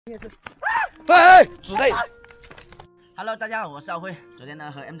哎，主队。Hello， 大家好，我是阿辉。昨天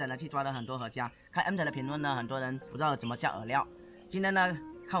呢和 M 仔呢去抓了很多河虾，看 M 仔的评论呢，很多人不知道怎么下饵料。今天呢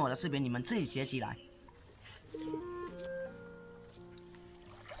看我的视频，你们自己学起来。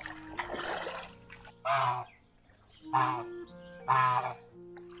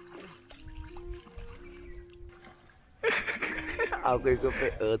阿辉哥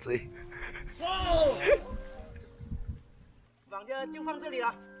被鹅追。哦，网子就放这里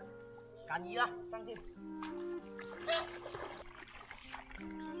了，赶鱼了，上去。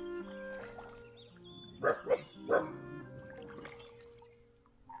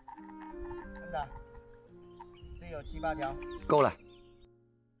真的，这有7、8条，够了。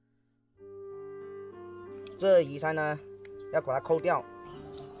这鱼鳃呢，要把它抠掉。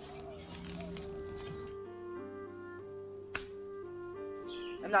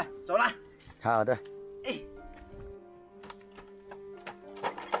真的，走了。好的。哎。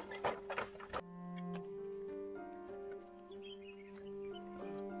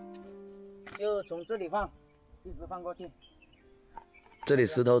就从这里放，一直放过去。这里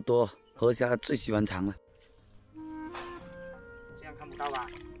石头多，河虾最喜欢藏了。这样看不到吧？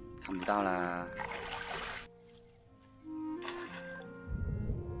看不到啦。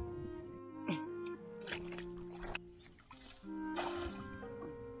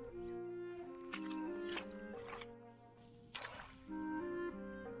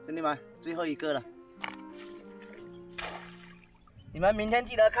兄弟们，最后一个了。你们明天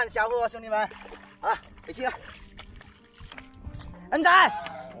记得看虾货哦，兄弟们。好了，回去了。恩仔，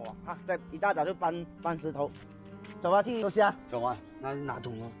哇，在一大早就搬石头，走吧，去收虾。走啊，那拿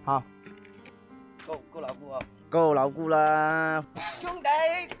桶哦。好，够牢固啊。够牢固了。兄弟，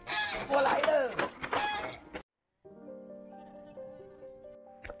我来了。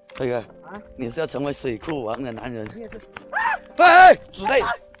这个啊，你是要成为水库王的男人。你也是。哎，主队。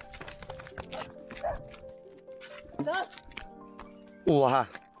哇！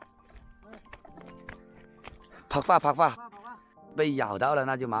拍花，被咬到了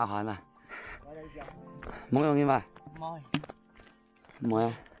那就麻烦了。冇用嘅嘛？冇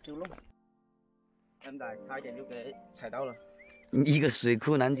呀。小龙，恩仔差一点就给踩到了。一个水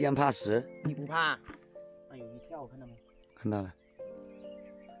库男竟然怕蛇？你不怕？哎呦，一跳，看到没？看到了。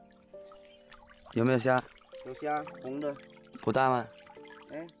有没有虾？有虾，红的。不大吗？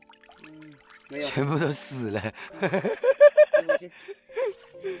哎，没有。全部都死了。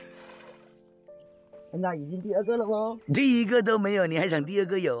现在已经第2个了哦。第1个都没有，你还想第2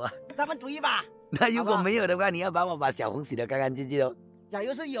个有啊？咱们赌一把。那如果没有的话，你要帮我把小红洗得干干净净哦。假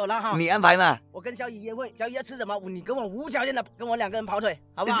如是有了哈，你安排嘛。我跟小雨约会，小雨要吃什么，你跟我无条件的跟我2个人跑腿，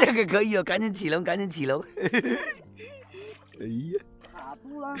好不好？这个可以哦，赶紧起龙，赶紧起龙。哎呀，卡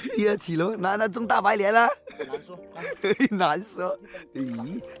住了。哎呀，起龙，那中大白鲢了。难说，难说。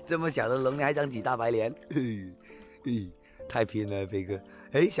咦，这么小的龙你还想起大白鲢？太拼了，飞哥。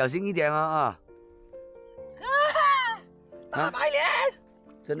哎，小心一点啊！大白鲢，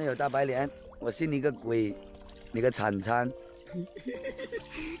真的有大白鲢，我信你个鬼！你个惨惨！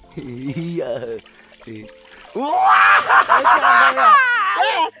哎呀，哇！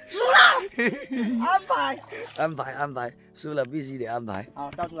输了，安排，输了必须得安排。好，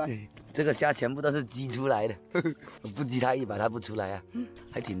倒出来。这个虾全部都是激出来的，不激它一把它不出来啊，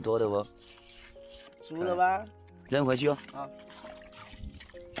还挺多的哦。输了吧？扔回去哦。好。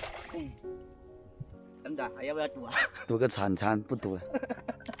恩仔还要不要赌啊？赌个惨惨，不赌了。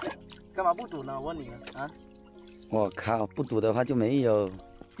干嘛不赌呢？我问你啊。我靠，不赌的话就没有，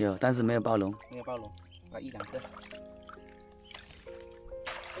但是没有暴龙。没有暴龙，来1、2个。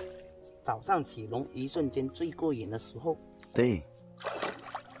早上起龙，一瞬间最过瘾的时候。对。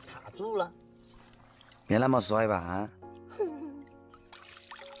卡住了。别那么帅吧啊！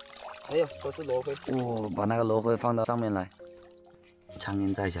哎呦，都是罗非。把那个罗非放到上面来。苍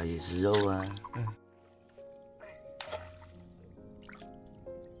蝇再小也是肉啊。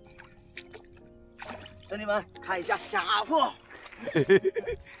兄弟们，看一下虾货。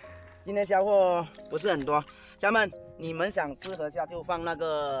今天虾货不是很多，家们，你们想吃河虾就放那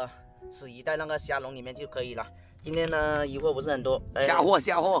个死鱼在那个虾笼里面就可以了。今天呢，鱼货不是很多。虾货。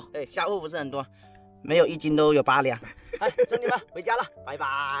哎，虾货不是很多，没有1斤都有8两。哎，兄弟们，回家了，拜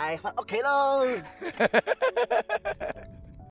拜，换 OK 喽。